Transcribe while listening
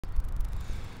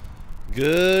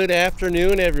Good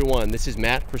afternoon, everyone. This is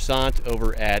Matt Croissant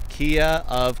over at Kia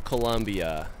of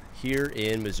Columbia here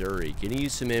in Missouri, getting you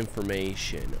some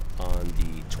information on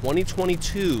the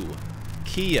 2022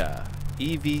 Kia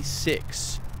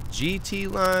EV6 GT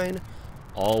line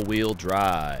all-wheel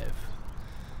drive.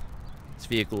 This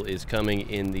vehicle is coming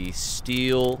in the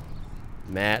steel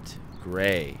matte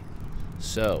gray.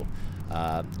 So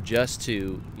just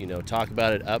to talk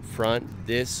about it up front,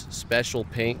 this special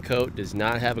paint coat does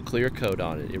not have a clear coat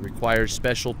on it. It requires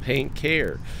special paint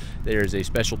care. There's a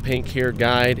special paint care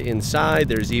guide inside.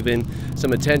 There's even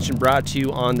some attention brought to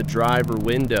you on the driver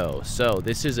window. So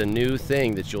this is a new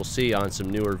thing that you'll see on some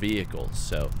newer vehicles.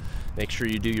 So make sure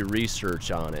you do your research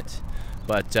on it.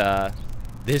 But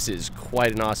this is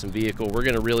quite an awesome vehicle. We're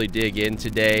going to really dig in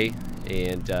today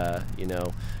and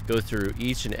go through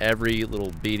each and every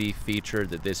little bitty feature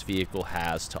that this vehicle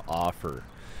has to offer.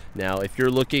 Now, if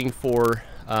you're looking for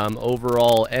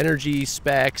overall energy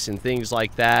specs and things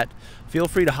like that, feel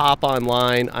free to hop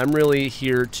online. I'm really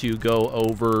here to go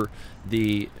over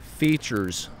the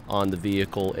features on the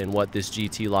vehicle and what this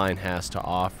GT line has to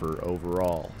offer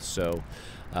overall. So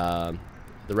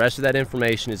the rest of that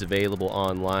information is available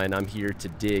online. I'm here to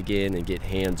dig in and get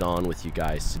hands-on with you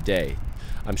guys today.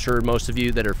 I'm sure most of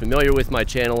you that are familiar with my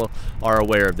channel are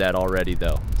aware of that already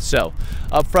though. So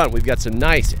up front, we've got some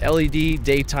nice LED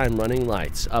daytime running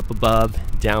lights up above,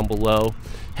 down below.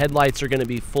 Headlights are going to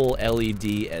be full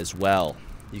LED as well.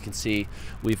 You can see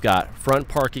we've got front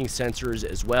parking sensors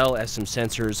as well as some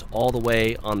sensors all the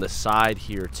way on the side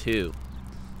here too.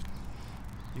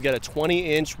 You've got a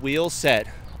 20-inch wheel set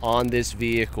on this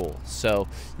vehicle, so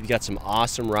you've got some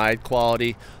awesome ride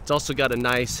quality. It's also got a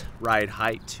nice ride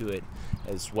height to it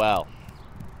as well.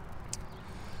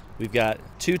 We've got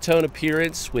two-tone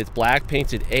appearance with black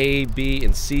painted A, B,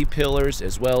 and C pillars,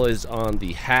 as well as on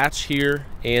the hatch here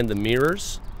and the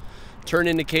mirrors. Turn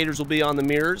indicators will be on the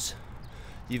mirrors.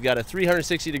 You've got a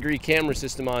 360-degree camera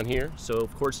system on here, so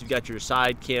of course you've got your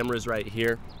side cameras right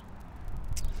here.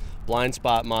 Blind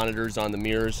spot monitors on the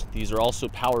mirrors. These are also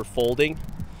power folding.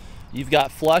 You've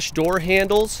got flush door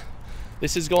handles.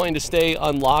 This is going to stay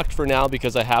unlocked for now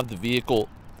because I have the vehicle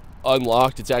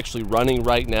unlocked. It's actually running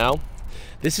right now.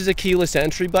 This is a keyless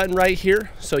entry button right here,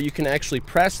 so you can actually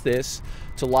press this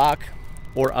to lock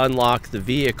or unlock the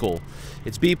vehicle.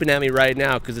 It's beeping at me right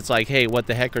now because it's like, hey, what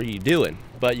the heck are you doing?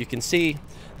 But you can see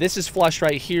this is flush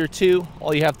right here too.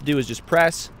 All you have to do is just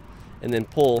press and then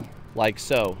pull like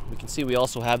so. We can see we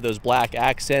also have those black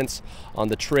accents on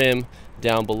the trim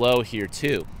down below here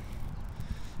too.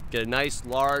 Get a nice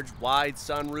large wide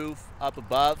sunroof up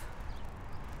above.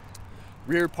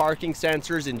 Rear parking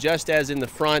sensors, and just as in the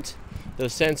front,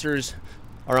 those sensors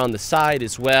are on the side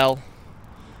as well.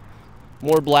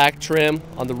 More black trim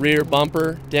on the rear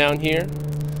bumper down here.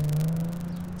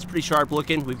 It's pretty sharp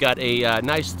looking. We've got a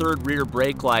nice third rear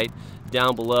brake light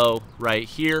down below right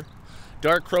here.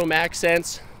 Dark chrome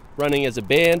accents running as a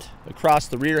band across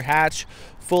the rear hatch.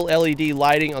 Full LED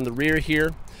lighting on the rear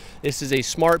here. This is a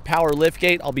smart power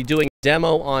liftgate. I'll be doing a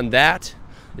demo on that.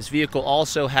 This vehicle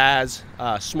also has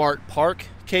smart park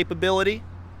capability.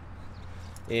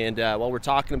 And while we're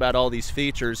talking about all these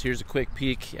features, here's a quick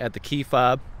peek at the key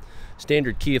fob.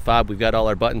 Standard key fob, we've got all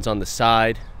our buttons on the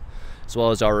side, as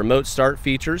well as our remote start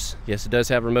features. Yes, it does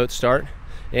have remote start,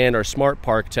 and our smart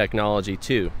park technology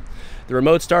too. The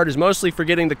remote start is mostly for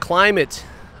getting the climate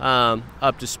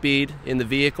up to speed in the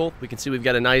vehicle. We can see we've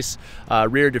got a nice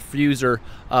rear diffuser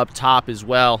up top as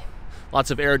well. Lots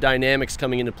of aerodynamics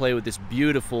coming into play with this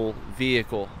beautiful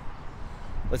vehicle.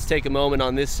 Let's take a moment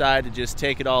on this side to just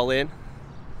take it all in.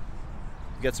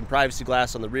 We've got some privacy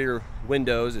glass on the rear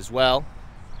windows as well,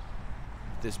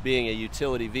 this being a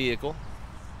utility vehicle.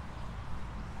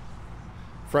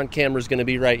 Front camera is going to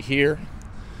be right here.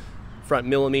 Front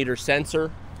millimeter sensor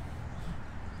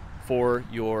for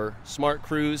your smart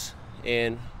cruise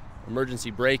and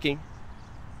emergency braking.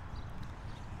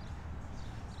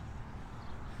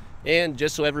 And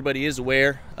just so everybody is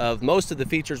aware of most of the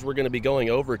features we're going to be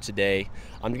going over today,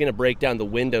 I'm going to break down the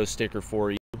window sticker for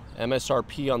you.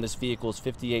 MSRP on this vehicle is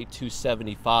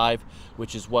 $58,275,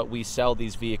 which is what we sell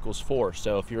these vehicles for.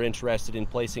 So if you're interested in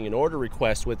placing an order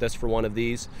request with us for one of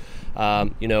these,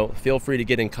 feel free to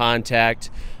get in contact.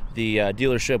 The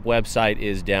dealership website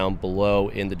is down below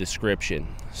in the description.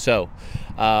 So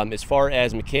as far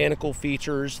as mechanical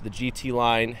features, the GT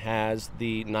line has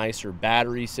the nicer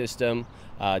battery system,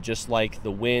 just like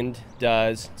the Wind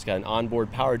does. It's got an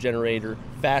onboard power generator,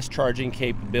 fast charging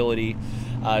capability.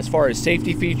 As far as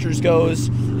safety features goes,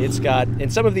 it's got,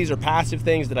 and some of these are passive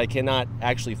things that I cannot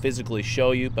actually physically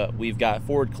show you, but we've got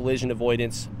forward collision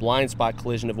avoidance, blind spot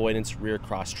collision avoidance, rear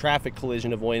cross traffic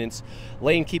collision avoidance,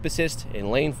 lane keep assist, and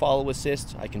lane follow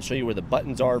assist. I can show you where the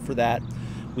buttons are for that.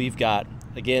 We've got,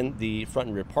 again, the front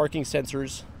and rear parking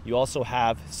sensors. You also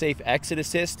have safe exit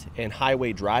assist and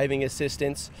highway driving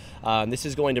assistance. This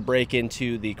is going to break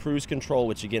into the cruise control,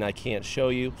 which again I can't show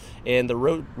you, and the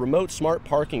remote smart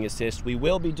parking assist. We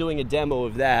will be doing a demo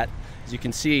of that. As you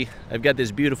can see, I've got this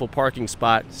beautiful parking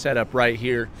spot set up right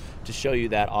here to show you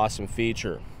that awesome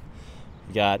feature.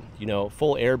 We got, you know,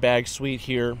 full airbag suite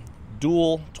here,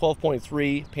 dual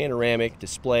 12.3 panoramic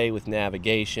display with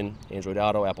navigation, Android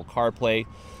Auto, Apple CarPlay.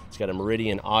 It's got a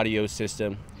Meridian audio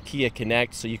system, Kia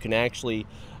Connect, so you can actually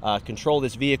control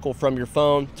this vehicle from your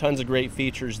phone. Tons of great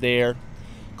features there.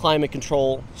 Climate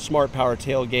control, smart power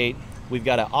tailgate. We've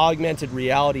got an augmented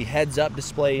reality heads-up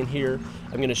display in here.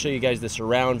 I'm going to show you guys the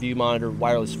surround view monitor,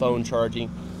 wireless phone charging.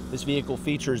 This vehicle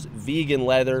features vegan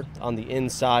leather on the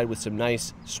inside with some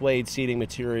nice suede seating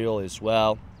material as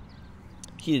well.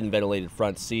 Heated and ventilated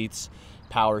front seats,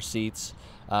 power seats.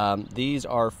 These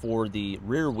are for the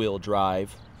rear-wheel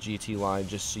drive GT line,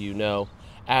 just so you know.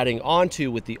 Adding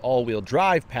onto with the all-wheel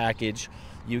drive package,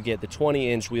 you get the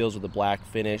 20-inch wheels with a black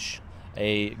finish,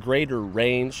 a greater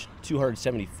range,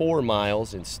 274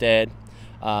 miles instead.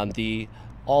 The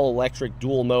all-electric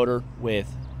dual motor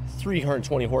with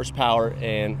 320 horsepower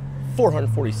and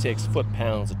 446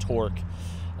 foot-pounds of torque.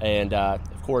 And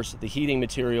of course, the heating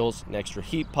materials, an extra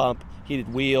heat pump,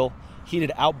 heated wheel,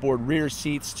 heated outboard rear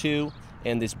seats too,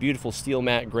 and this beautiful steel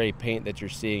matte gray paint that you're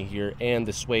seeing here, and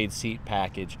the suede seat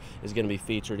package is going to be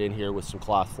featured in here with some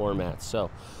cloth floor mats.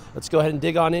 So let's go ahead and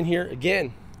dig on in here.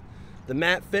 Again, the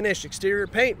matte finish exterior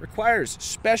paint requires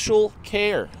special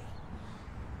care,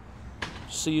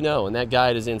 so you know, and that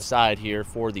guide is inside here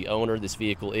for the owner. This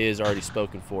vehicle is already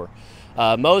spoken for.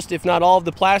 Most, if not all, of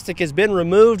the plastic has been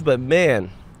removed, but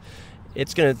man, it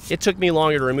took me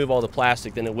longer to remove all the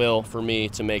plastic than it will for me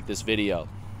to make this video.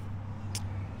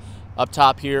 Up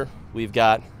top here, we've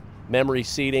got memory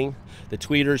seating, the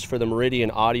tweeters for the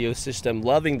Meridian audio system.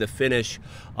 Loving the finish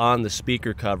on the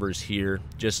speaker covers here.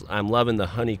 I'm loving the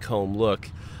honeycomb look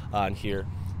on here.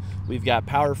 We've got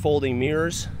power folding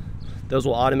mirrors. Those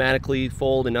will automatically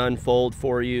fold and unfold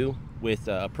for you with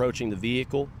approaching the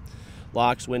vehicle.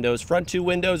 Locks, windows. Front two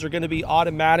windows are going to be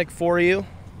automatic for you.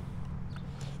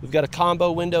 We've got a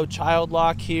combo window child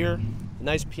lock here. A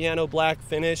nice piano black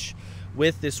finish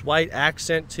with this white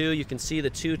accent too. You can see the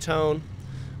two-tone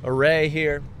array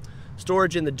here.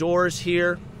 Storage in the doors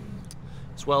here,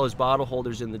 as well as bottle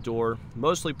holders in the door.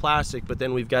 Mostly plastic, but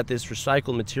then we've got this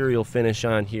recycled material finish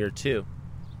on here too.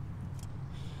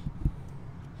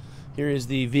 Here is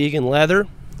the vegan leather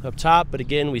up top, but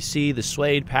again, we see the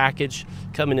suede package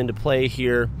coming into play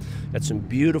here. Got some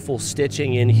beautiful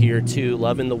stitching in here too.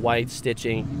 Loving the white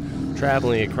stitching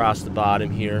traveling across the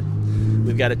bottom here.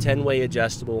 We've got a 10-way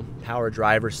adjustable power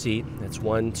driver seat. That's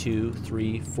 1, 2,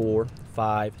 3, 4,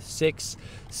 5, 6,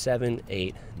 7,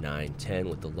 8, 9, 10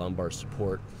 with the lumbar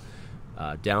support.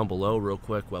 Down below real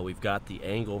quick, while we've got the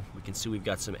angle, we can see we've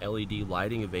got some LED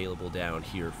lighting available down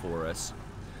here for us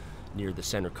near the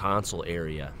center console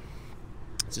area.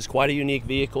 This is quite a unique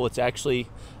vehicle. It's actually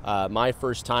my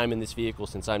first time in this vehicle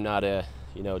since I'm not a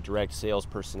direct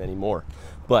salesperson anymore.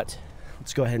 But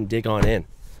let's go ahead and dig on in.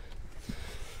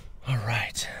 All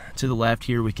right, to the left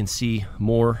here we can see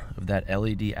more of that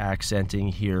LED accenting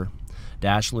here.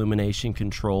 Dash illumination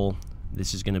control.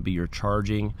 This is going to be your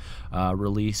charging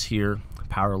release here,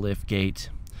 power lift gate,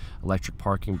 electric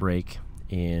parking brake,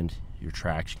 and your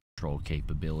traction control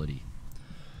capability.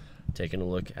 Taking a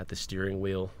look at the steering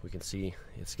wheel, we can see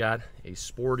it's got a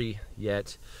sporty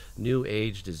yet new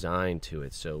age design to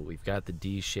it. So we've got the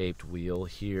D-shaped wheel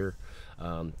here.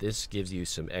 This gives you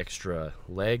some extra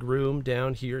leg room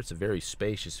down here. It's a very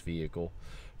spacious vehicle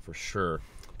for sure,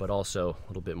 but also a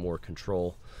little bit more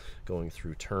control going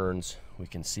through turns. We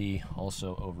can see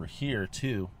also over here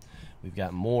too, we've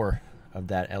got more of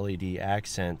that LED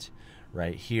accent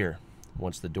right here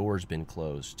once the door's been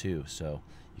closed too. So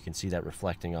you can see that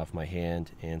reflecting off my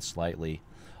hand and slightly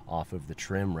off of the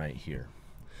trim right here.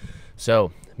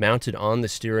 So mounted on the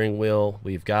steering wheel,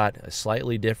 we've got a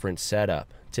slightly different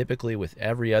setup. Typically with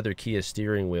every other Kia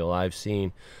steering wheel I've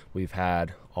seen, we've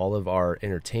had all of our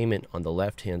entertainment on the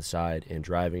left-hand side and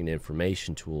driving and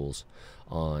information tools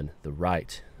on the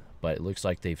right. But it looks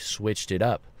like they've switched it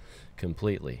up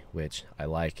completely, which I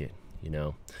like it, you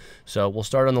know. So we'll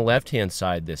start on the left-hand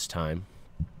side this time.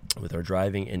 with our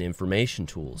driving and information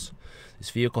tools. This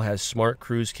vehicle has smart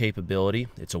cruise capability.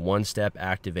 It's a one-step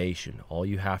activation. All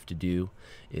you have to do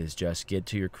is just get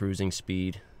to your cruising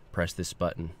speed, press this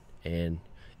button, and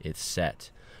it's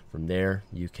set. From there,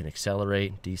 you can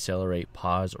accelerate, decelerate,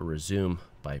 pause, or resume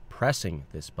by pressing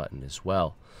this button as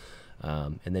well.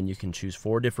 And then you can choose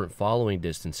 4 different following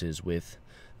distances with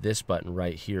this button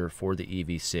right here for the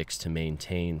EV6 to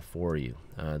maintain for you.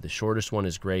 The shortest one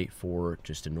is great for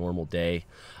just a normal day.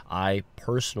 I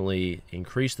personally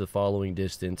increase the following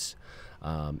distance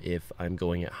if I'm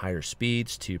going at higher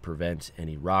speeds to prevent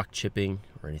any rock chipping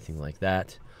or anything like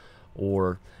that,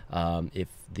 or if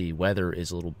the weather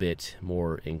is a little bit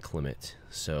more inclement.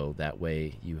 So that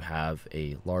way you have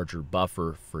a larger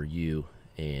buffer for you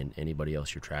and anybody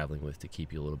else you're traveling with to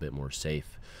keep you a little bit more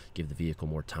safe, give the vehicle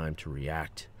more time to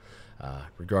react,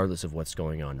 regardless of what's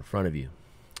going on in front of you.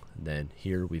 And then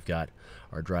here we've got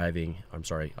our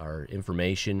our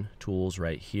information tools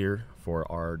right here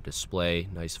for our display.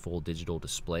 Nice full digital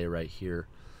display right here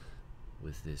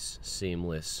with this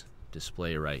seamless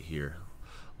display right here.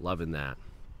 Loving that.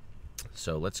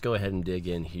 So let's go ahead and dig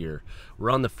in here.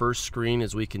 We're on the first screen,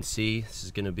 as we can see. This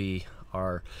is going to be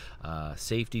our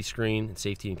safety screen,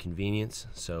 safety and convenience.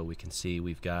 So we can see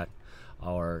we've got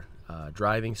our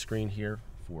driving screen here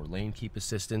for lane keep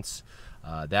assistance.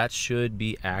 That should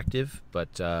be active,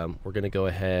 but we're going to go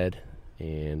ahead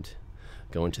and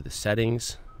go into the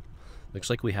settings. Looks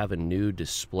like we have a new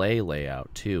display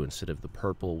layout too. Instead of the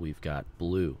purple, we've got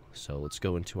blue. So let's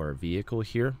go into our vehicle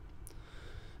here.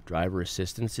 Driver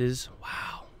assistances.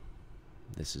 Wow,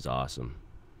 this is awesome.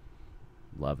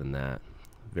 Loving that.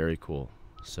 Very cool.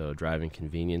 So driving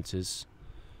conveniences.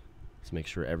 Let's make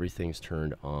sure everything's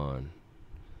turned on.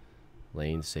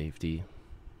 Lane safety,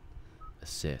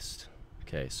 assist.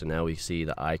 Okay, so now we see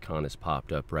the icon has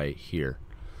popped up right here.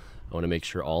 I want to make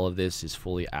sure all of this is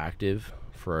fully active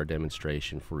for our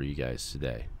demonstration for you guys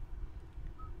today.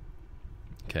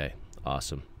 Okay,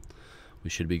 awesome. We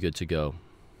should be good to go.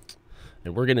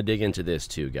 And we're going to dig into this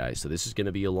too, guys. So this is going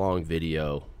to be a long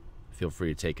video. Feel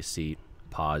free to take a seat,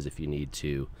 pause if you need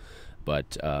to.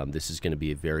 But this is going to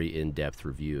be a very in-depth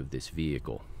review of this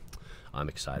vehicle. I'm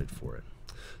excited for it.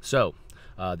 So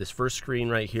this first screen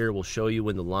right here will show you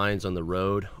when the lines on the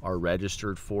road are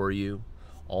registered for you.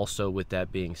 Also, with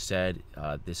that being said,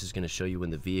 this is going to show you when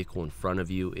the vehicle in front of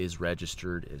you is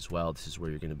registered as well. This is where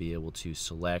you're going to be able to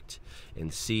select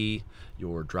and see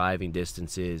your driving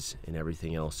distances and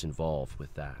everything else involved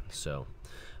with that. So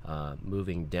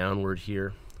moving downward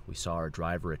here, we saw our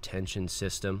driver attention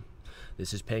system.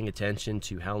 This is paying attention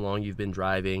to how long you've been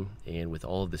driving and with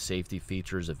all of the safety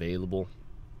features available.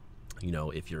 You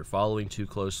know, if you're following too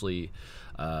closely,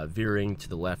 veering to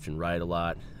the left and right a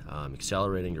lot,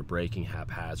 accelerating or braking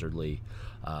haphazardly,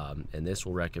 and this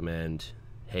will recommend,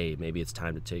 hey, maybe it's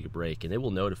time to take a break, and it will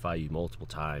notify you multiple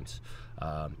times.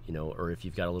 You know, or if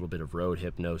you've got a little bit of road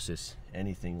hypnosis,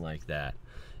 anything like that,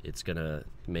 it's gonna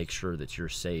make sure that you're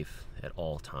safe at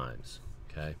all times.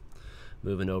 Okay,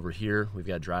 moving over here, we've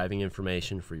got driving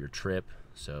information for your trip.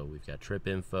 So we've got trip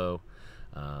info,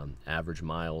 average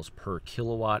miles per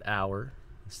kilowatt hour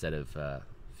instead of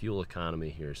fuel economy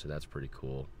here, so that's pretty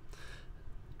cool.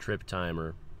 Trip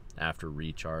timer after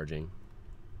recharging.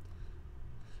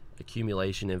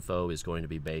 Accumulation info is going to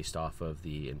be based off of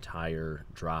the entire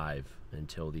drive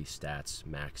until these stats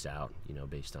max out, you know,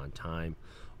 based on time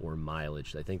or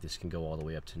mileage. I think this can go all the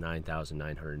way up to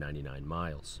 9,999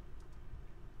 miles.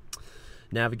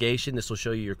 Navigation, this will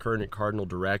show you your current and cardinal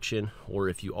direction, or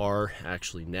if you are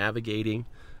actually navigating,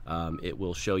 it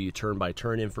will show you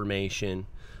turn-by-turn information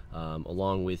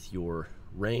along with your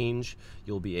range.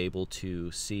 You'll be able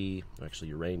to see, actually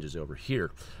your range is over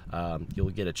here.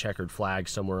 You'll get a checkered flag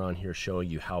somewhere on here showing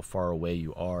you how far away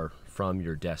you are from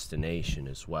your destination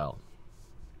as well.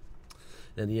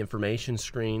 Then the information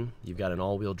screen, you've got an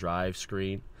all-wheel drive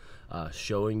screen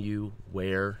showing you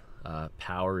where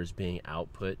power is being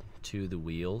output to the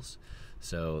wheels.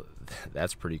 So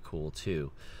that's pretty cool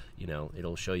too. You know,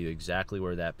 it'll show you exactly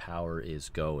where that power is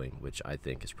going, which I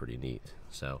think is pretty neat.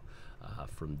 So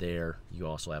from there, you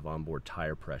also have onboard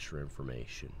tire pressure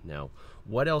information. Now,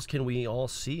 what else can we all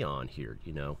see on here?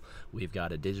 You know, we've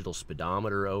got a digital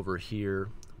speedometer over here.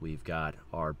 We've got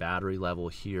our battery level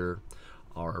here,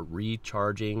 our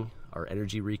recharging, our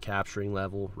energy recapturing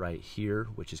level right here,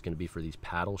 which is going to be for these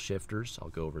paddle shifters. I'll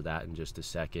go over that in just a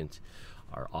second.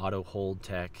 Our auto hold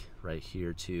tech right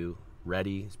here too.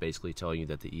 Ready is basically telling you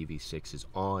that the EV6 is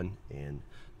on and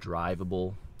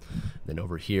drivable. Then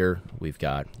over here we've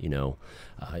got, you know,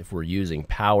 if we're using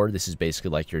power, this is basically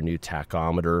like your new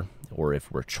tachometer, or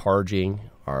if we're charging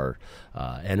our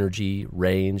energy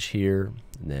range here,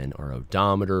 and then our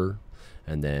odometer,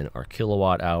 and then our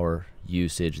kilowatt hour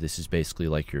usage. This is basically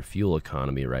like your fuel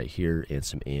economy right here, and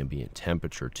some ambient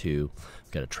temperature too.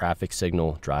 We've got a traffic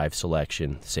signal, drive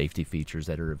selection, safety features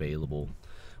that are available.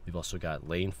 We've also got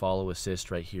lane follow assist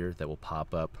right here that will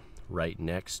pop up right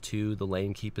next to the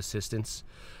lane keep assistance.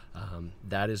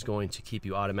 That is going to keep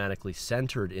you automatically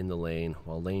centered in the lane,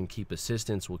 while lane keep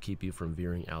assistance will keep you from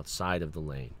veering outside of the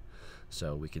lane.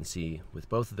 So we can see with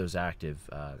both of those active,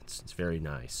 it's very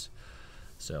nice.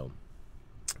 So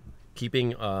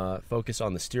keeping focus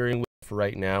on the steering wheel for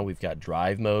right now, we've got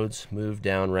drive modes moved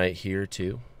down right here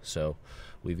too. So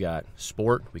we've got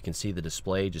sport, we can see the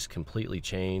display just completely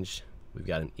changed. We've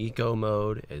got an eco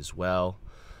mode as well,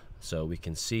 so we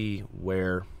can see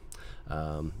where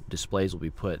displays will be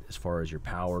put as far as your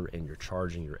power and your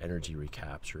charging, your energy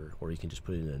recapture, or you can just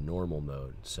put it in a normal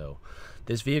mode. So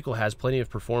this vehicle has plenty of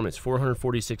performance.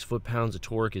 446 foot-pounds of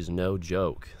torque is no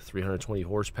joke. 320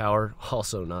 horsepower,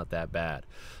 also not that bad.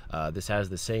 This has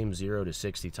the same 0 to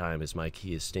 60 time as my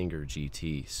Kia Stinger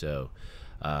GT, so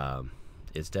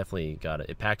it's definitely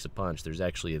it packs a punch. There's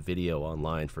actually a video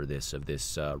online for this, of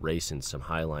this race in some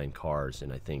Highline cars,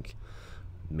 and I think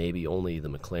maybe only the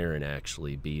McLaren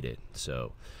actually beat it.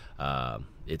 So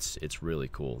it's really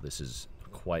cool. This is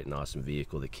quite an awesome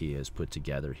vehicle that Kia has put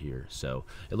together here. So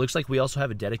it looks like we also have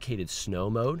a dedicated snow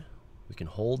mode. We can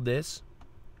hold this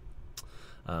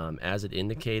as it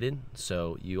indicated.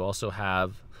 So you also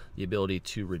have the ability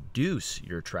to reduce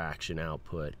your traction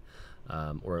output,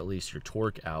 or at least your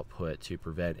torque output, to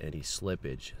prevent any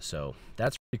slippage. So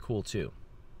that's pretty cool too.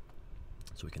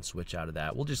 So we can switch out of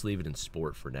that. We'll just leave it in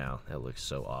sport for now. That looks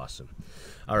so awesome.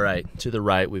 All right, to the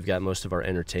right, we've got most of our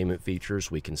entertainment features.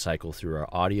 We can cycle through our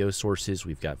audio sources.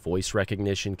 We've got voice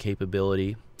recognition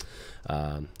capability,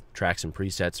 tracks and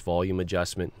presets, volume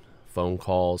adjustment, phone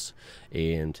calls,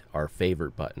 and our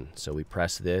favorite button. So we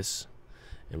press this,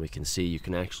 and we can see you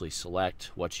can actually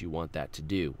select what you want that to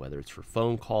do, whether it's for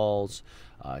phone calls,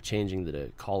 changing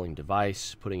the calling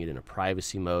device, putting it in a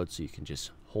privacy mode so you can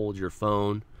just hold your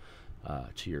phone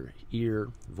to your ear.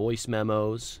 Voice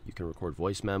memos, you can record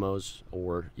voice memos,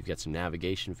 or you've got some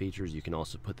navigation features. You can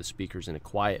also put the speakers in a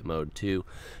quiet mode too.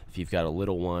 If you've got a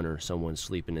little one or someone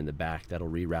sleeping in the back, that'll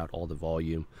reroute all the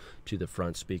volume to the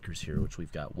front speakers here, which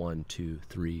we've got 1, 2,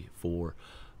 3, 4,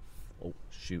 oh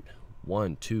shoot,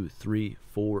 1, 2, 3,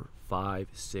 4, 5,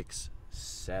 6,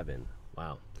 7.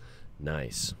 Wow,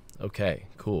 nice. Okay,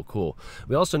 cool.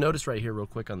 We also noticed right here real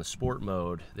quick on the sport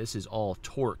mode, this is all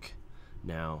torque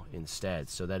now instead,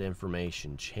 so that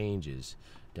information changes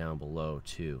down below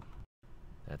too.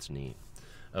 That's neat.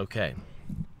 Okay,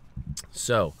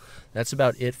 so that's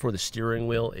about it for the steering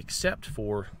wheel, except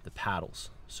for the paddles.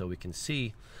 So we can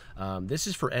see this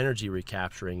is for energy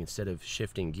recapturing instead of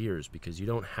shifting gears, because you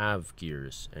don't have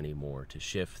gears anymore to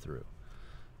shift through.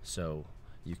 So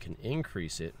you can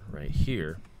increase it right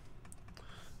here,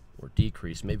 or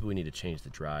decrease. Maybe we need to change the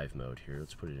drive mode here.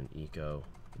 Let's put it in eco.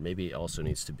 Maybe it also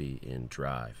needs to be in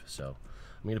drive. So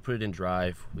I'm going to put it in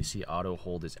drive. We see auto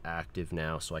hold is active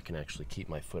now, so I can actually keep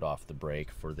my foot off the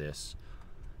brake for this.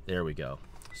 There we go.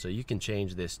 So you can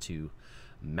change this to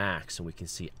max, and we can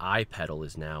see iPedal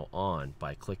is now on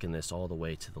by clicking this all the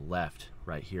way to the left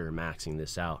right here, maxing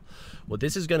this out. What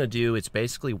this is going to do, it's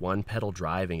basically one pedal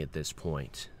driving at this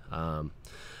point.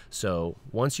 So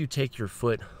once you take your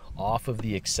foot off of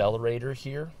the accelerator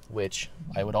here, which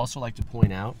I would also like to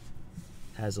point out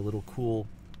has a little cool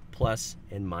plus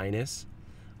and minus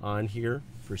on here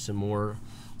for some more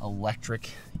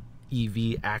electric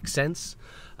EV accents,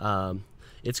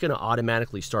 it's going to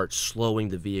automatically start slowing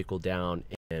the vehicle down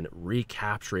and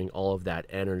recapturing all of that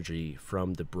energy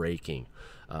from the braking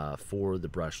for the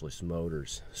brushless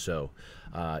motors. So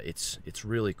it's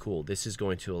really cool. This is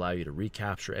going to allow you to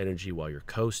recapture energy while you're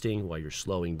coasting, while you're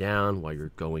slowing down, while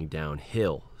you're going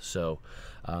downhill. So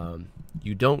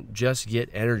you don't just get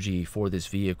energy for this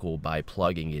vehicle by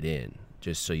plugging it in,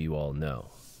 just so you all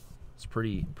know. It's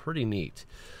pretty neat.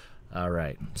 All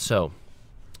right, so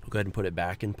we'll go ahead and put it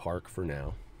back in park for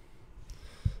now.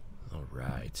 All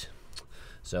right,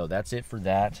 so that's it for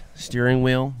that. Steering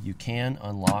wheel, you can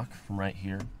unlock from right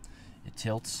here. It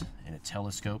tilts and it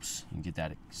telescopes. You can get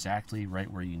that exactly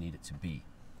right where you need it to be.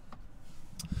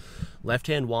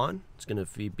 Left-hand wand, it's going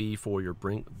to be for your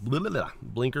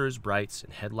blinkers, brights,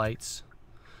 and headlights.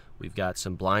 We've got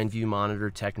some blind view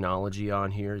monitor technology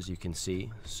on here, as you can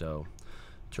see. So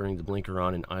turning the blinker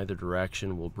on in either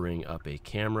direction will bring up a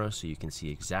camera so you can see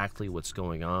exactly what's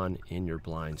going on in your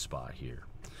blind spot here.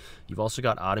 You've also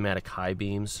got automatic high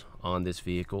beams on this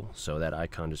vehicle, so that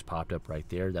icon just popped up right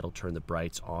there. That'll turn the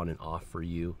brights on and off for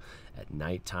you at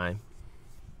nighttime.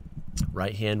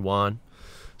 Right hand wand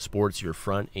sports your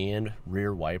front and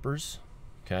rear wipers.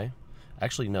 Okay,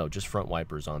 actually no, just front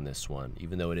wipers on this one.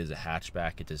 Even though it is a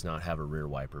hatchback, it does not have a rear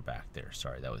wiper back there.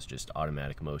 Sorry, that was just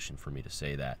automatic motion for me to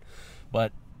say that.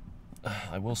 But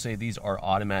I will say these are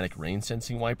automatic rain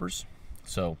sensing wipers.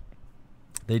 So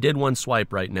they did one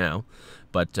swipe right now,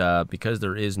 but because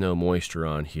there is no moisture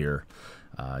on here,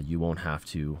 you won't have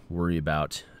to worry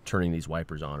about turning these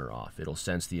wipers on or off. It'll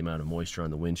sense the amount of moisture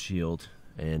on the windshield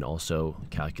and also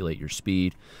calculate your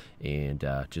speed and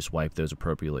just wipe those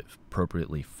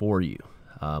appropriately for you.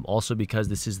 Also, because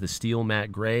this is the steel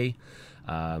matte gray,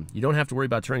 you don't have to worry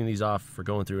about turning these off for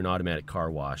going through an automatic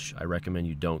car wash. I recommend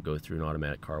you don't go through an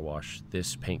automatic car wash.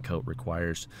 This paint coat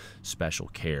requires special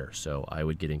care, so I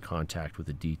would get in contact with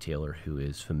a detailer who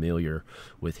is familiar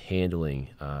with handling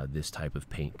this type of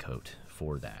paint coat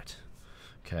for that.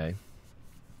 Okay.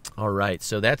 All right,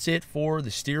 so that's it for the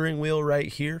steering wheel right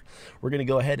here. We're going to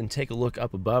go ahead and take a look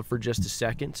up above for just a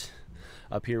second.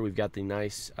 Up here we've got the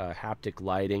nice haptic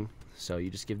lighting. So you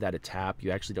just give that a tap.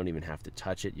 You actually don't even have to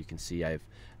touch it. You can see I've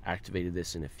activated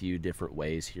this in a few different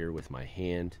ways here with my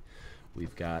hand.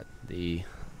 We've got the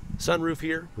sunroof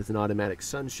here with an automatic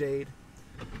sunshade.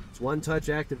 It's one touch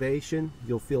activation.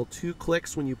 You'll feel 2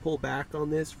 clicks when you pull back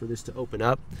on this for this to open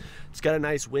up. It's got a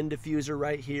nice wind diffuser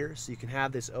right here, so you can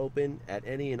have this open at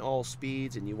any and all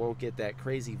speeds and you won't get that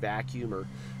crazy vacuum or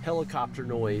helicopter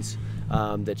noise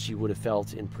that you would have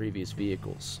felt in previous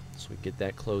vehicles. So we get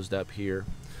that closed up here.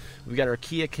 We've got our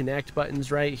Kia Connect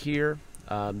buttons right here.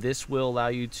 This will allow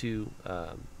you to,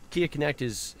 Kia Connect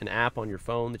is an app on your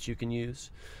phone that you can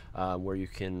use where you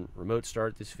can remote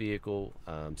start this vehicle.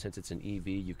 Since it's an EV,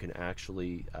 you can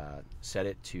actually set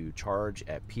it to charge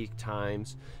at peak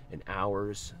times and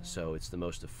hours, so it's the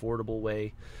most affordable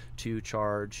way to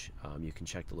charge. You can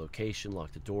check the location,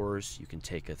 lock the doors, you can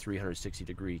take a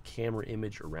 360-degree camera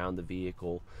image around the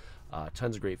vehicle.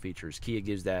 Tons of great features. Kia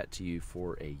gives that to you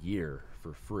for a year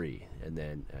for free, and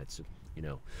then it's, you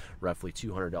know, roughly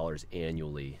 $200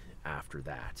 annually after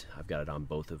that. I've got it on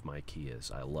both of my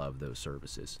Kias. I love those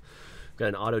services. Got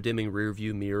an auto dimming rear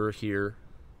view mirror here,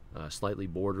 slightly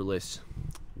borderless,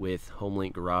 with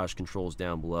HomeLink garage controls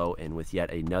down below, and with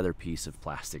yet another piece of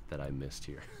plastic that I missed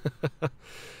here.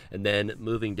 And then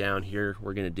moving down here,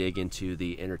 we're going to dig into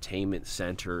the entertainment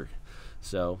center.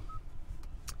 So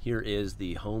here is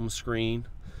the home screen.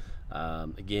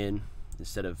 Again,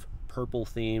 instead of purple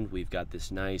themed, we've got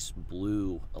this nice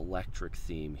blue electric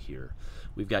theme here.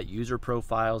 We've got user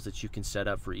profiles that you can set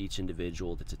up for each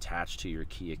individual that's attached to your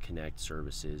Kia Connect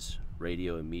services.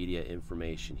 Radio and media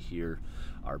information here,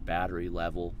 our battery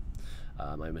level.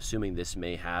 I'm assuming this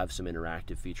may have some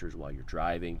interactive features while you're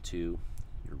driving too.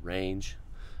 Your range,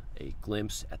 a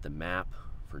glimpse at the map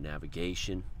for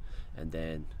navigation, and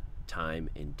then time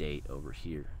and date over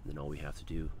here. And then all we have to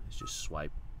do is just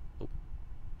swipe. Oh,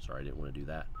 sorry, I didn't want to do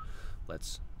that.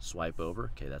 Let's swipe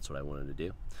over. Okay, that's what I wanted to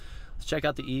do. Let's check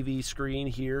out the EV screen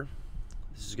here.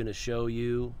 This is going to show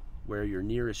you where your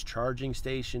nearest charging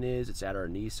station is. It's at our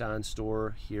Nissan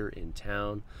store here in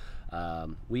town.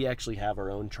 We actually have our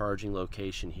own charging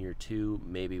location here too.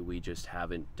 Maybe we just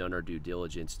haven't done our due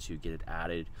diligence to get it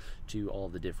added to all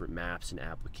the different maps and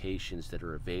applications that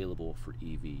are available for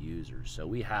EV users. So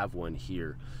we have one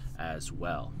here as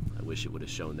well. I wish it would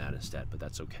have shown that instead, but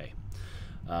that's okay.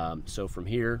 So from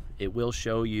here, it will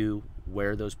show you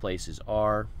where those places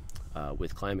are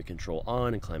with climate control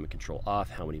on and climate control off,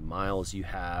 how many miles you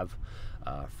have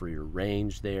for your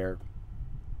range there.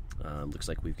 Looks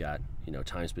like we've got, you know,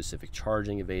 time-specific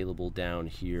charging available down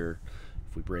here.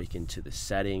 If we break into the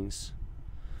settings,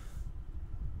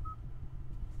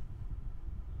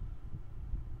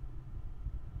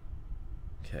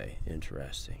 okay,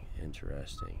 interesting.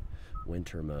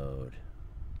 Winter mode.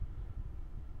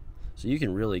 So you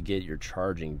can really get your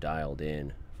charging dialed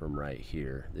in from right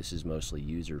here. This is mostly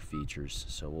user features,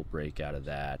 so we'll break out of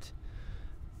that.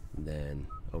 And then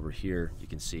over here, you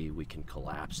can see we can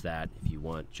collapse that if you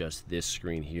want just this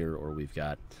screen here, or we've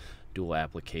got dual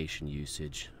application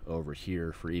usage over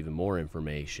here for even more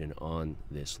information on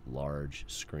this large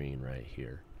screen right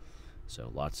here.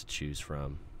 So lots to choose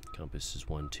from. Compass is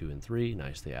 1, 2, and 3.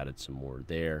 Nice, they added some more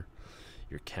there.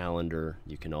 Your calendar,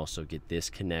 you can also get this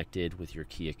connected with your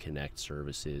Kia Connect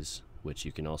services, which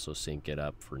you can also sync it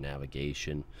up for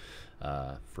navigation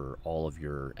for all of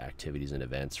your activities and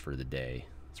events for the day.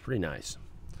 It's pretty nice.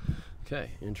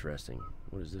 Okay, interesting.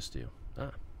 What does this do?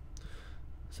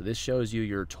 So this shows you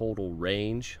your total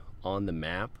range on the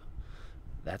map.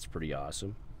 That's pretty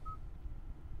awesome.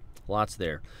 Lots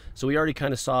there. So we already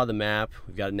kind of saw the map.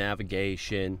 We've got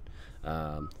navigation.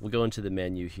 We'll go into the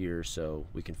menu here so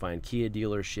we can find Kia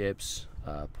dealerships,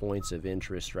 points of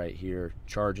interest right here.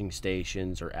 Charging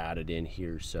stations are added in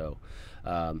here. So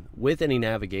with any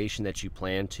navigation that you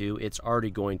plan to, it's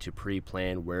already going to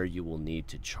pre-plan where you will need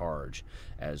to charge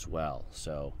as well.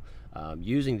 So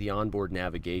using the onboard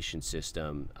navigation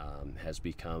system has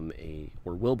become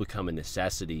will become a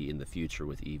necessity in the future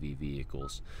with EV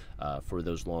vehicles for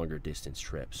those longer distance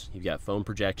trips. You've got phone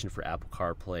projection for Apple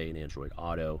CarPlay and Android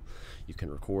Auto. You can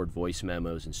record voice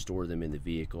memos and store them in the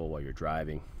vehicle while you're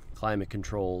driving. Climate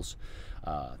controls,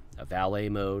 a valet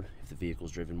mode if the vehicle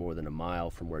is driven more than a mile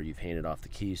from where you've handed off the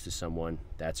keys to someone.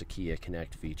 That's a Kia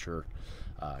Connect feature.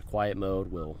 Quiet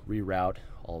mode will reroute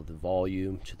all of the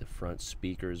volume to the front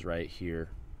speakers right here.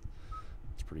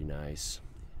 It's pretty nice.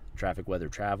 Traffic, weather,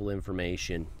 travel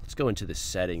information. Let's go into the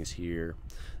settings here.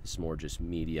 This is more just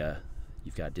media.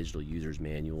 You've got digital users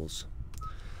manuals.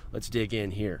 Let's dig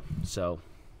in here. So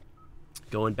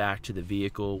going back to the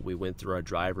vehicle, we went through our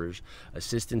driver's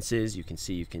assistances. You can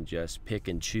see you can just pick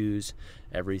and choose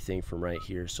everything from right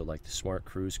here. So like the smart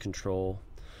cruise control,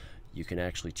 you can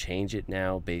actually change it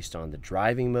now based on the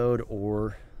driving mode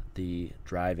or the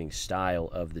driving style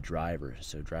of the driver.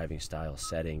 So driving style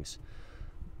settings.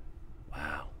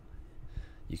 Wow.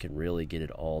 You can really get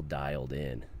it all dialed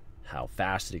in. How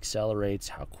fast it accelerates,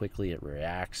 how quickly it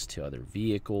reacts to other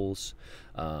vehicles,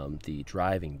 the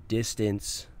driving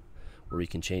distance, where you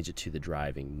can change it to the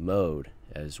driving mode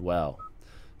as well.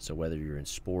 So whether you're in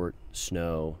sport,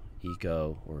 snow,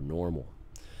 eco, or normal.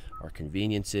 Our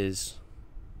conveniences,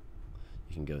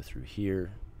 you can go through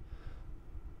here.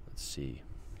 Let's see.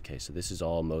 Okay, so this is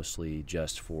all mostly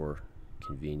just for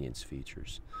convenience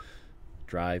features.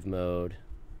 Drive mode,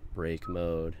 brake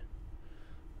mode.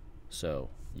 So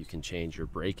you can change your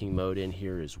braking mode in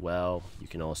here as well. You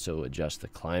can also adjust the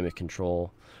climate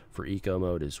control for eco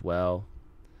mode as well.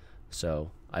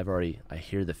 So I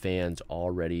hear the fans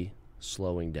already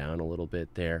slowing down a little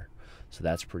bit there. So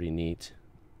that's pretty neat.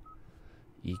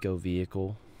 Eco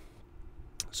vehicle.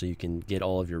 So you can get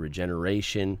all of your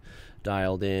regeneration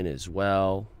dialed in as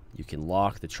well. You can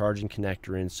lock the charging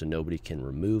connector in so nobody can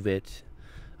remove it.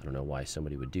 I don't know why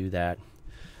somebody would do that.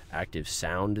 Active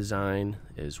sound design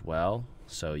as well.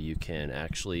 So you can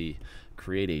actually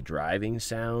create a driving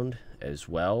sound as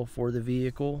well for the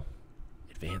vehicle.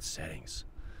 Advanced settings.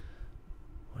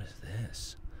 What is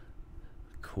this?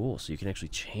 Cool. So you can actually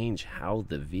change how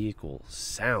the vehicle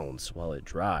sounds while it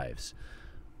drives.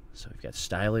 So we've got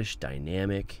stylish,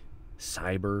 dynamic,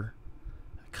 cyber,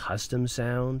 custom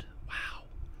sound. Wow.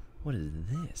 What is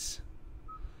this?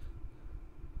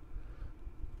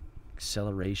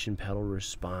 Acceleration, pedal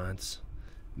response.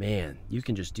 Man, you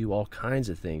can just do all kinds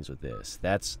of things with this.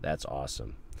 That's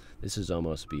awesome. This is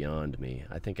almost beyond me.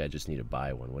 I think I just need to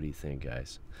buy one. What do you think,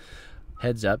 guys?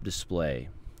 Heads up display.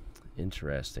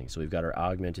 Interesting. So we've got our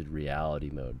augmented reality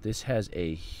mode. This has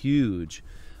a huge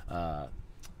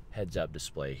heads up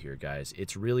display here, guys.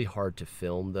 It's really hard to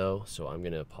film though, so I'm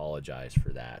going to apologize for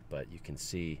that, but you can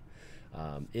see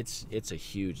it's a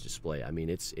huge display. I mean,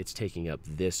 it's taking up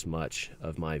this much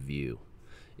of my view.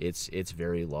 It's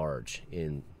very large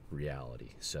in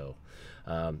reality. So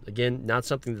again, not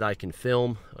something that I can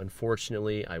film,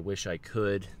 unfortunately. I wish I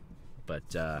could, but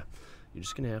you're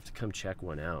just gonna have to come check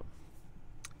one out.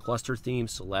 Cluster theme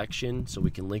selection, so we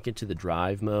can link it to the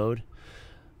drive mode.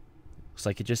 Looks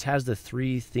like it just has the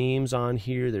 3 themes on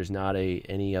here. There's not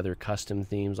any other custom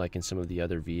themes like in some of the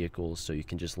other vehicles, so you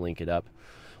can just link it up.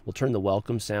 We'll turn the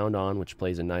welcome sound on, which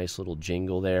plays a nice little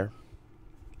jingle there.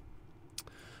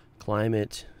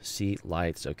 Climate, seat,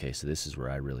 lights. Okay, so this is where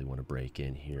I really want to break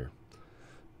in here.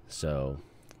 So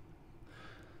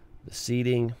the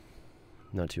seating,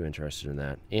 not too interested in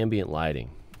that. Ambient lighting.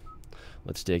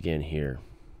 Let's dig in here.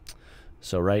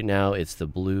 So right now it's the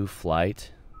blue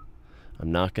flight.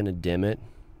 I'm not going to dim it.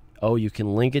 Oh, you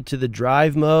can link it to the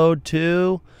drive mode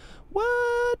too?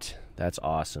 What? That's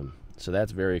awesome. So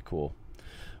that's very cool.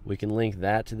 We can link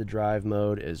that to the drive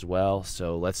mode as well.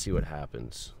 So let's see what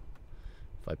happens.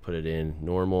 If I put it in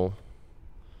normal,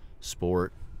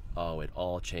 sport, oh, it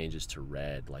all changes to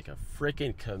red like a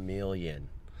freaking chameleon.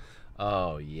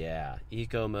 Oh yeah.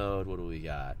 Eco mode, what do we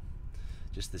got?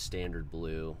 Just the standard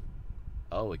blue.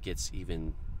 Oh, it gets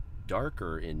even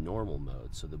darker in normal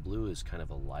mode. So the blue is kind of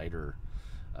a lighter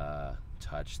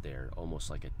touch there, almost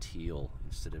like a teal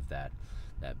instead of that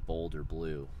bolder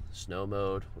blue. Snow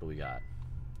mode, what do we got?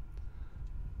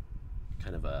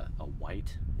 Kind of a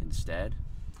white instead.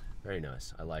 Very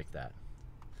nice. I like that.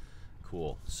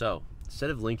 Cool. So instead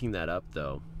of linking that up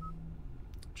though,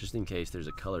 just in case there's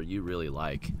a color you really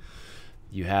like,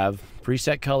 You have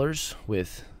preset colors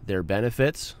with their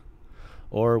benefits,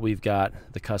 or we've got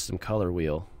the custom color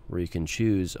wheel where you can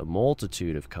choose a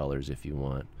multitude of colors if you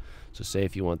want. So say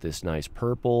if you want this nice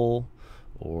purple,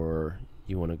 or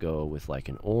you want to go with like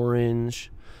an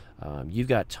orange, you've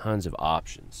got tons of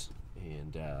options.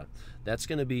 And that's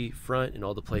going to be front in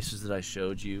all the places that I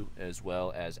showed you, as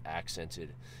well as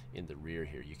accented in the rear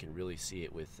here. You can really see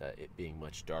it with it being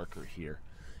much darker here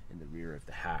in the rear of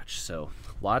the hatch. So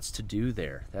lots to do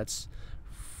there. That's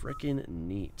freaking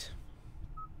neat.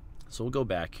 So we'll go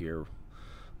back here.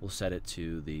 We'll set it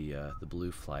to the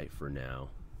blue flight for now.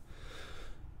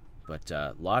 But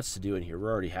lots to do in here.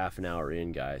 We're already half an hour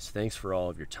in, guys. Thanks for all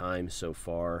of your time so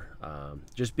far.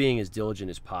 Just being as diligent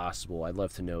as possible. I'd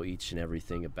love to know each and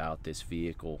everything about this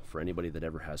vehicle for anybody that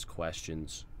ever has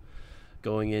questions.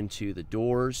 Going into the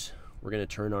doors, we're going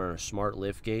to turn on our smart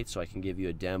lift gate, so I can give you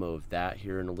a demo of that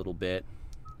here in a little bit.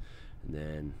 And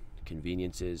then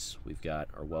conveniences, we've got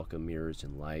our welcome mirrors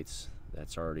and lights.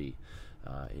 That's already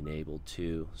enabled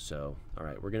too. So, all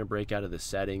right, we're going to break out of the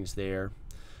settings there.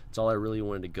 That's all I really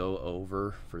wanted to go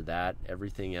over for that.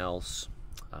 Everything else,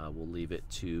 we'll leave it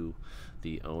to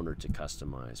the owner to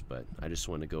customize, but I just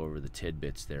want to go over the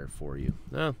tidbits there for you.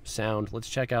 Sound, let's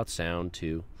check out sound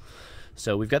too.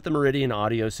 So we've got the Meridian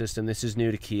audio system. This is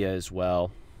new to Kia as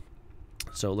well.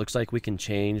 So it looks like we can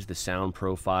change the sound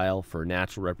profile for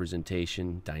natural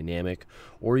representation, dynamic,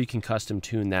 or you can custom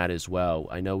tune that as well.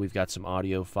 I know we've got some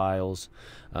audio files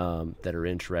that are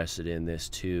interested in this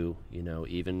too. You know,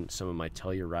 even some of my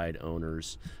Telluride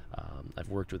owners, I've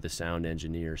worked with the sound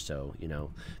engineer, so you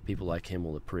know, people like him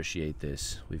will appreciate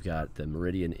this. We've got the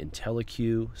Meridian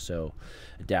IntelliQ, so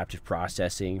adaptive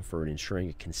processing for ensuring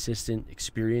a consistent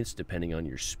experience depending on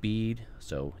your speed.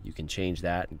 So you can change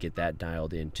that and get that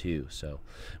dialed in too. So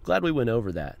glad we went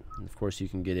over that. And of course, you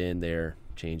can get in there,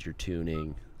 change your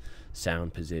tuning,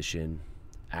 sound position,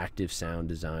 active sound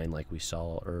design like we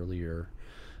saw earlier.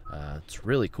 It's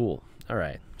really cool. All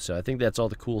right, so I think that's all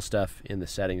the cool stuff in the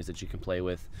settings that you can play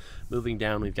with. Moving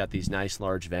down, we've got these nice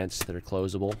large vents that are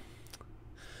closable,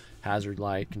 hazard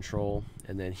light control,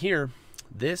 and then here,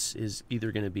 this is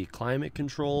either going to be climate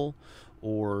control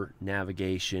or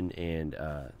navigation and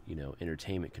you know,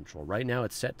 entertainment control. Right now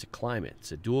it's set to climate.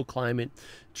 It's a dual climate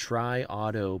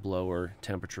tri-auto blower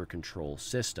temperature control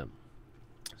system.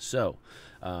 So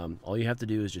all you have to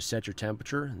do is just set your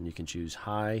temperature, and you can choose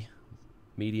high,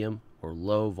 medium, or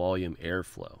low volume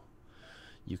airflow.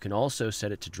 You can also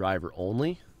set it to driver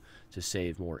only to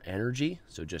save more energy.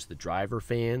 So just the driver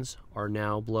fans are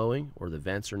now blowing, or the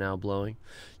vents are now blowing.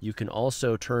 You can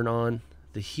also turn on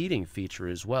the heating feature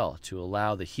as well to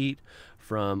allow the heat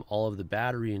from all of the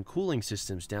battery and cooling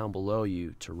systems down below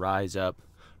you to rise up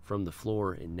from the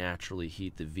floor and naturally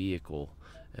heat the vehicle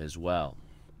as well.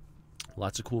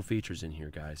 Lots of cool features in here,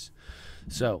 guys.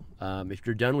 So if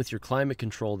you're done with your climate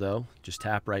control though, just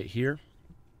tap right here.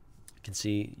 You can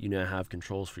see you now have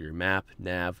controls for your map,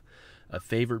 nav, a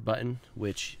favorite button,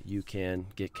 which you can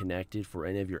get connected for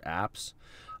any of your apps.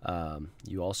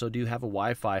 You also do have a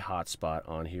Wi-Fi hotspot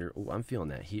on here. Oh, I'm feeling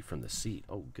that heat from the seat.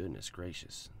 Oh, goodness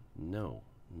gracious. No,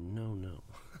 no, no.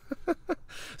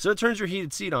 So it turns your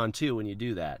heated seat on too when you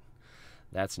do that.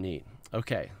 That's neat.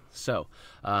 Okay, so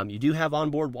you do have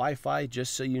onboard Wi-Fi,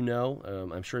 just so you know.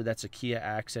 I'm sure that's a Kia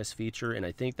Access feature, and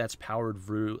I think that's powered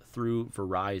through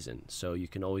Verizon. So you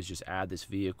can always just add this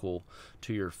vehicle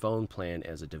to your phone plan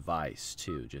as a device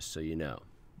too, just so you know.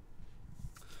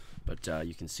 But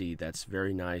you can see that's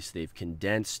very nice. They've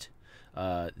condensed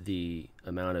the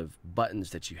amount of buttons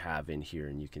that you have in here,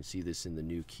 and you can see this in the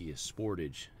new Kia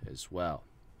Sportage as well.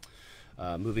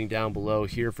 Moving down below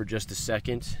here for just a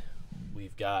second,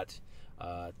 we've got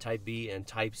Type B and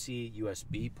Type C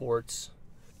USB ports.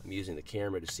 I'm using the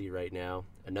camera to see right now.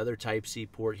 Another Type C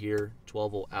port here,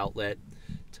 12-volt outlet.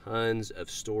 Tons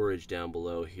of storage down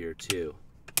below here too.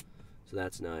 So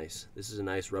that's nice. This is a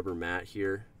nice rubber mat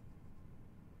here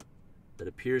that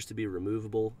appears to be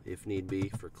removable if need be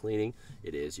for cleaning.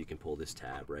 It is. You can pull this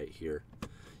tab right here.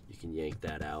 You can yank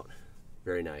that out.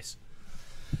 Very nice.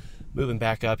 Moving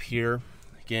back up here,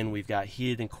 again, we've got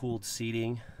heated and cooled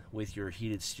seating with your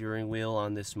heated steering wheel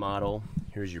on this model.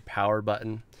 Here's your power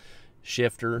button,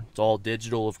 shifter. It's all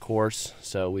digital, of course.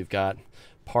 So we've got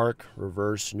park,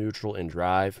 reverse, neutral, and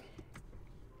drive.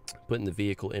 Putting the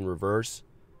vehicle in reverse.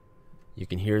 You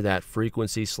can hear that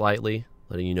frequency slightly,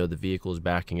 letting you know the vehicle is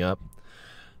backing up.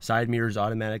 Side mirrors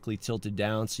automatically tilted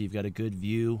down, so you've got a good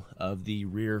view of the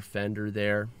rear fender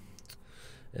there.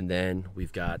 And then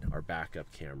we've got our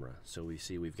backup camera. So we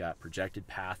see we've got projected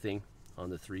pathing on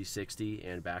the 360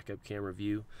 and backup camera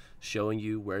view, showing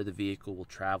you where the vehicle will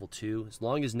travel to. As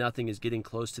long as nothing is getting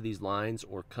close to these lines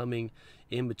or coming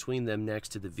in between them next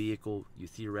to the vehicle, you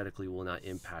theoretically will not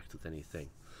impact with anything.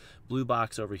 Blue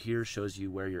box over here shows you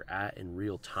where you're at in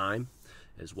real time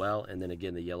as well, and then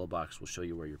again the yellow box will show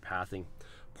you where you're pathing.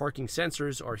 Parking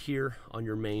sensors are here on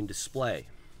your main display.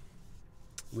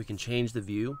 We can change the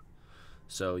view,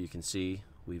 so you can see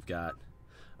we've got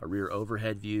a rear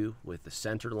overhead view with the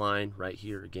center line right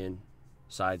here, again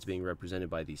sides being represented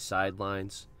by these side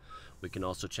lines. We can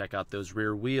also check out those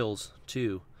rear wheels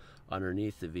too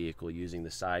underneath the vehicle using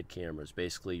the side cameras,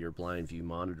 basically your blind view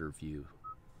monitor view.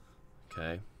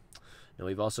 Okay, now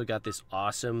we've also got this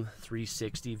awesome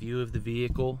 360 view of the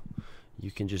vehicle.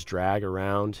 You can just drag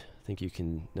around. I think you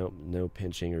can, no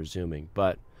pinching or zooming,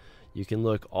 but you can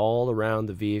look all around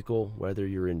the vehicle, whether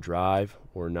you're in drive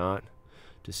or not,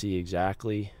 to see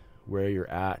exactly where you're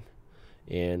at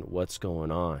and what's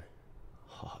going on.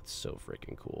 Oh, it's so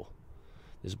freaking cool.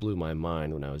 This blew my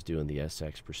mind when I was doing the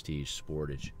SX Prestige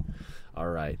Sportage. All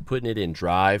right, putting it in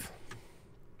drive.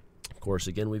 Of course,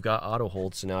 again, we've got auto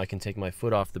hold, so now I can take my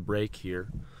foot off the brake here.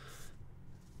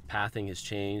 Pathing has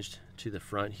changed to the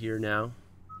front here now.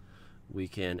 We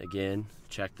can, again,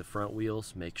 check the front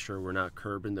wheels, make sure we're not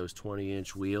curbing those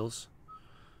 20-inch wheels.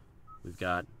 We've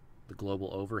got the global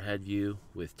overhead view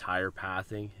with tire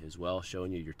pathing as well,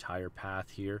 showing you your tire path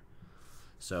here.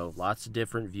 So lots of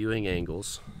different viewing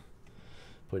angles.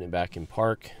 Putting it back in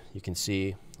park, you can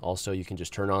see also you can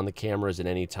just turn on the cameras at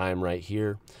any time right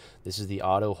here. This is the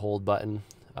auto hold button.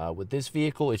 With this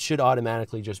vehicle, it should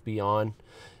automatically just be on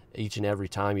each and every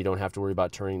time. You don't have to worry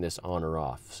about turning this on or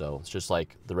off. So it's just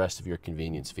like the rest of your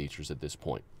convenience features at this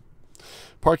point.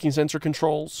 Parking sensor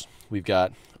controls. We've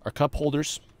got our cup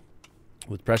holders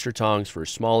with pressure tongs for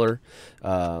smaller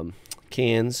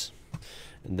cans,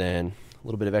 and then a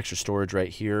little bit of extra storage right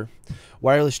here.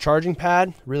 Wireless charging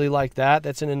pad, really like that.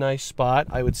 That's in a nice spot,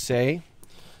 I would say.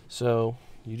 So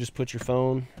you just put your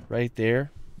phone right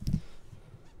there.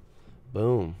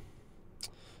 Boom.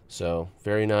 So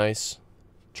very nice.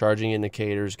 Charging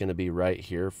indicator is going to be right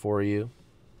here for you.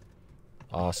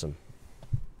 Awesome.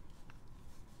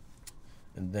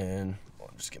 And then I'll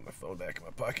just get my phone back in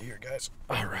my pocket here, guys.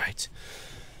 All right.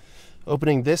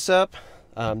 Opening this up.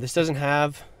 This doesn't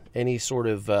have any sort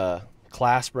of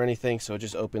clasp or anything, so it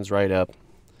just opens right up.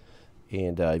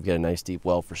 And you've got a nice deep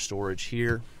well for storage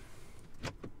here.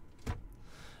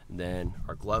 And then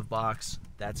our glove box.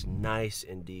 That's nice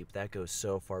and deep. That goes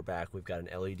so far back. We've got an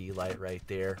LED light right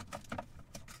there.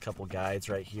 Couple guides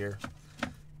right here.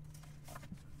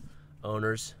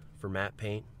 Owners for matte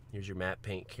paint. Here's your matte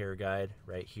paint care guide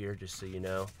right here, just so you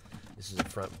know. This is a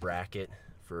front bracket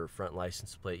for front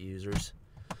license plate users.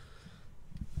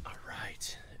 All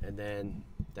right, and then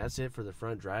that's it for the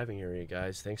front driving area,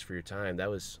 guys. Thanks for your time. That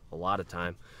was a lot of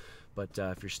time, but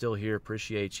if you're still here,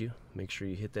 appreciate you. Make sure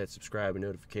you hit that subscribe and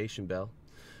notification bell.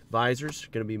 Visors are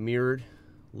going to be mirrored,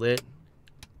 lit,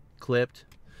 clipped,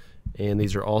 and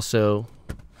these are also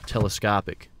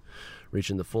telescopic,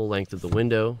 reaching the full length of the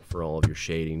window for all of your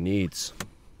shading needs.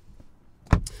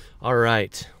 All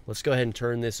right, let's go ahead and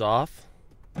turn this off.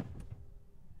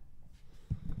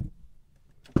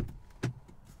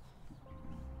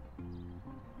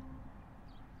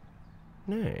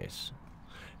 Nice.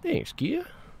 Thanks, Kia. So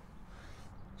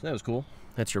that was cool.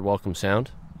 That's your welcome sound.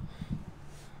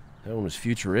 That one was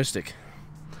futuristic.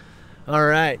 All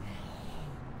right,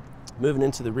 moving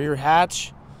into the rear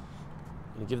hatch.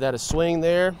 Gonna give that a swing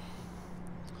there.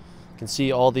 You can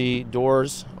see all the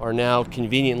doors are now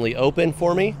conveniently open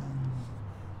for me.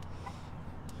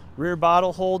 Rear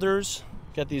bottle holders.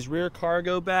 Got these rear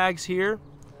cargo bags here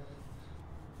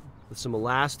with some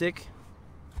elastic.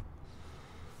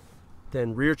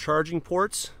 Then rear charging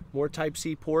ports, more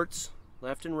Type-C ports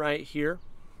left and right here.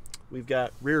 We've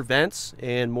got rear vents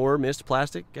and more mist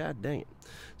plastic. God dang it.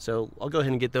 So I'll go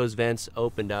ahead and get those vents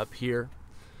opened up here,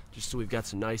 just so we've got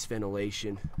some nice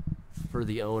ventilation for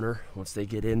the owner once they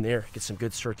get in there. Get some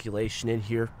good circulation in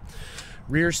here.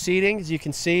 Rear seating, as you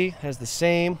can see, has the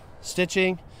same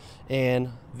stitching and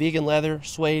vegan leather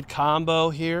suede combo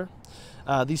here.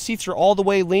 These seats are all the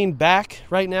way leaned back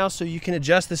right now, so you can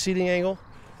adjust the seating angle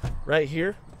right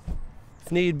here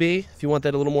if need be, if you want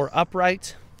that a little more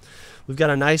upright. We've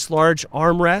got a nice large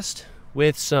armrest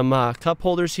with some cup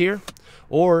holders here,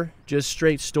 or just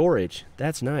straight storage.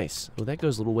 That's nice. Oh, that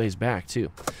goes a little ways back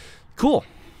too. Cool.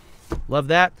 Love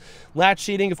that. Latch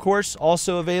seating, of course,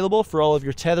 also available for all of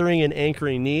your tethering and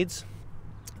anchoring needs.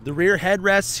 The rear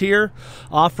headrests here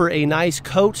offer a nice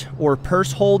coat or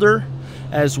purse holder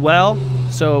as well.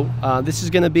 So this is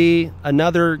going to be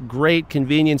another great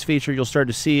convenience feature you'll start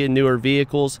to see in newer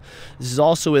vehicles. This is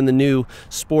also in the new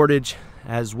Sportage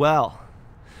as well.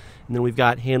 And then we've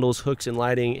got handles, hooks, and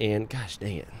lighting, and gosh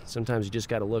dang it, sometimes you just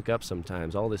got to look up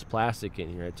sometimes. All this plastic in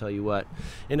here, I tell you what.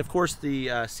 And of course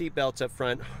the seat belts up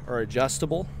front are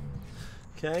adjustable.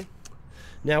 Okay.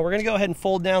 Now we're going to go ahead and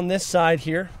fold down this side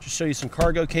here, just show you some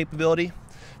cargo capability.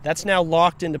 That's now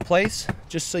locked into place,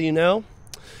 just so you know.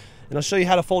 And I'll show you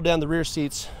how to fold down the rear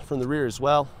seats from the rear as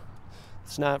well.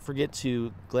 Let's not forget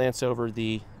to glance over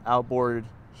the outboard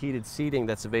heated seating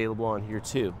that's available on here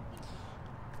too.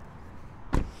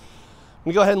 I'm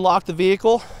gonna go ahead and lock the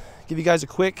vehicle, give you guys a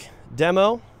quick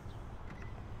demo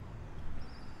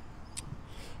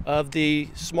of the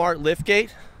smart liftgate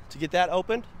to get that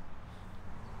opened.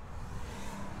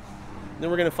 Then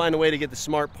we're gonna find a way to get the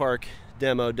smart park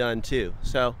demo done too.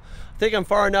 So I think I'm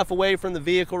far enough away from the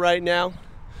vehicle right now.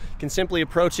 Can simply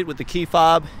approach it with the key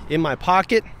fob in my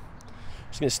pocket.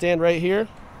 Just gonna stand right here.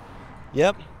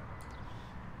 Yep.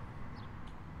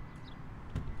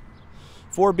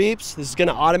 4 beeps. This is going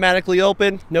to automatically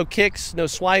open. No kicks, no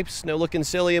swipes, no looking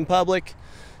silly in public.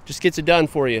 Just gets it done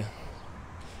for you.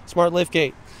 Smart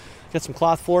liftgate. Got some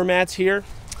cloth floor mats here.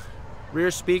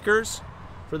 Rear speakers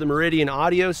for the Meridian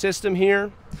audio system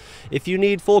here. If you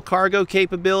need full cargo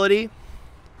capability,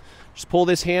 just pull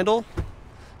this handle.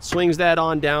 Swings that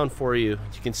on down for you.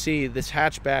 As you can see, this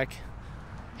hatchback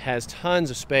has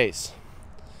tons of space.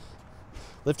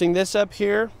 Lifting this up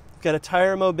here, got a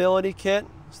tire mobility kit.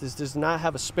 This does not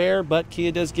have a spare, but Kia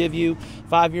does give you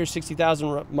 5 years,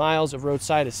 60,000 miles of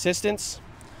roadside assistance.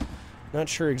 Not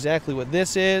sure exactly what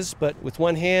this is, but with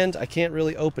one hand, I can't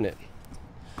really open it.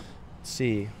 Let's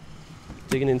see.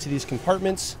 Digging into these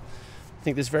compartments. I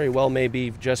think this very well may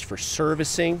be just for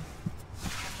servicing.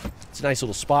 It's a nice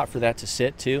little spot for that to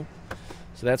sit too.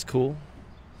 So that's cool.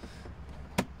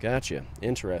 Gotcha.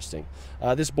 Interesting.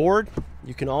 This board,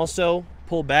 you can also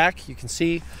pull back. You can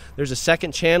see there's a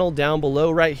second channel down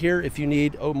below right here if you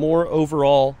need more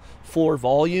overall floor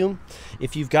volume.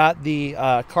 If you've got the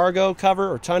cargo cover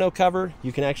or tonneau cover,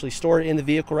 you can actually store it in the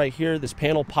vehicle right here. This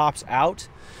panel pops out.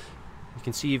 You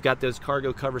can see you've got those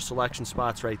cargo cover selection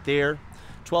spots right there.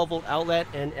 12-volt outlet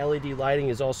and LED lighting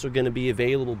is also going to be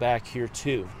available back here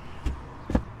too.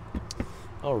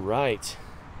 All right.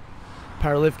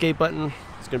 Power liftgate button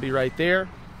is going to be right there.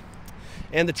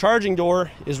 And the charging door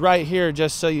is right here,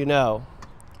 just so you know.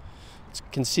 It's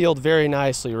concealed very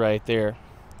nicely right there.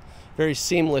 Very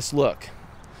seamless look.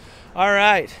 All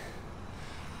right,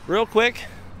 real quick,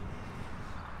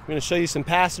 I'm going to show you some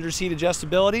passenger seat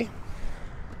adjustability.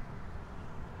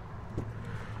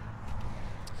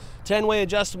 10-way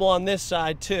adjustable on this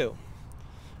side too.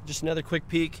 Just another quick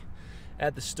peek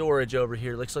at the storage over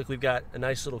here. Looks like we've got a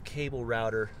nice little cable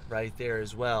router right there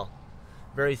as well.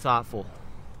 Very thoughtful.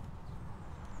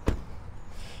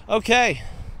 Okay,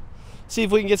 see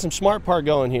if we can get some smart park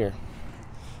going here.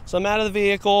 So I'm out of the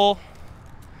vehicle,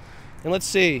 and let's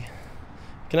see.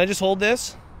 Can I just hold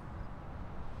this?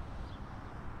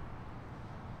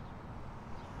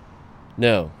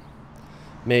 No.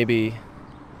 Maybe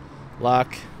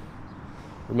lock,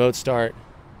 remote start.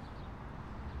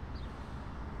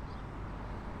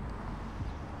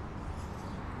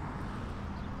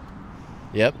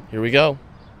 Yep, here we go.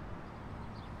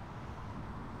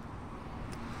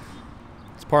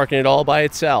 Parking it all by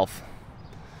itself.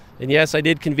 And yes, I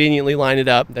did conveniently line it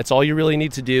up. That's all you really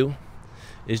need to do,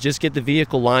 is just get the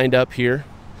vehicle lined up here.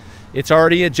 It's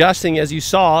already adjusting, as you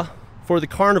saw, for the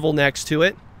Carnival next to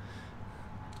it.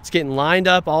 It's getting lined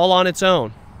up all on its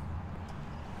own.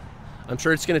 I'm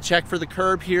sure it's going to check for the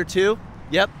curb here too.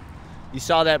 Yep, you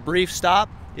saw that brief stop.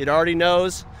 It already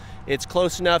knows it's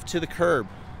close enough to the curb.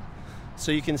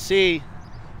 So you can see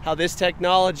how this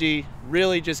technology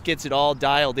really just gets it all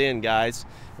dialed in, guys.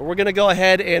 But we're gonna go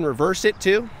ahead and reverse it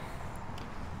too.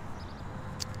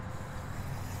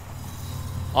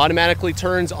 Automatically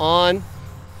turns on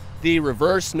the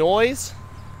reverse noise.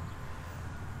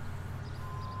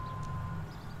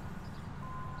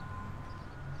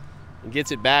 And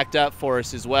gets it backed up for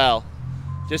us as well,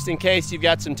 just in case you've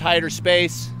got some tighter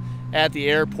space at the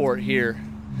airport here.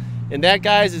 And that,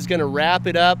 guys, is gonna wrap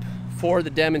it up for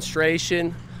the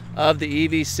demonstration of the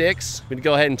EV6. I'm gonna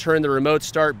go ahead and turn the remote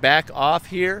start back off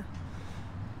here.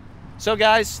 So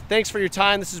guys, thanks for your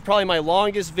time. This is probably my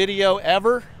longest video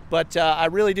ever, but I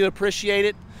really do appreciate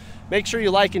it. Make sure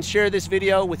you like and share this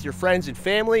video with your friends and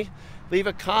family. Leave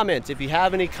a comment if you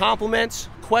have any compliments,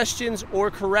 questions,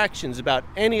 or corrections about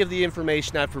any of the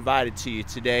information I've provided to you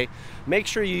today. Make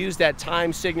sure you use that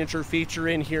time signature feature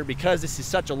in here because this is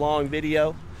such a long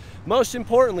video. Most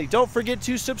importantly, don't forget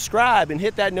to subscribe and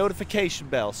hit that notification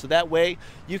bell so that way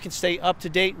you can stay up to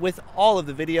date with all of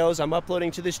the videos I'm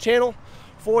uploading to this channel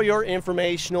for your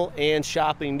informational and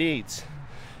shopping needs.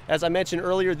 As I mentioned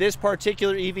earlier, this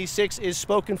particular EV6 is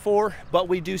spoken for, but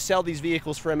we do sell these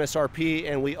vehicles for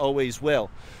MSRP and we always will.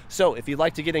 So if you'd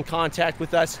like to get in contact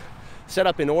with us, set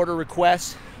up an order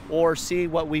request, or see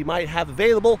what we might have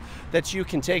available that you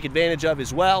can take advantage of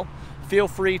as well, feel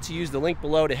free to use the link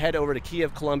below to head over to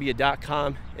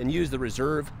kiaofcolumbia.com and use the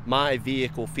Reserve My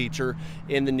Vehicle feature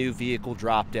in the new vehicle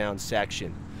drop-down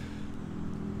section.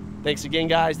 Thanks again,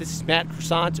 guys. This is Matt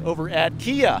Croissant over at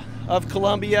Kia of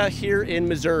Columbia here in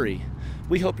Missouri.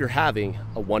 We hope you're having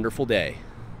a wonderful day.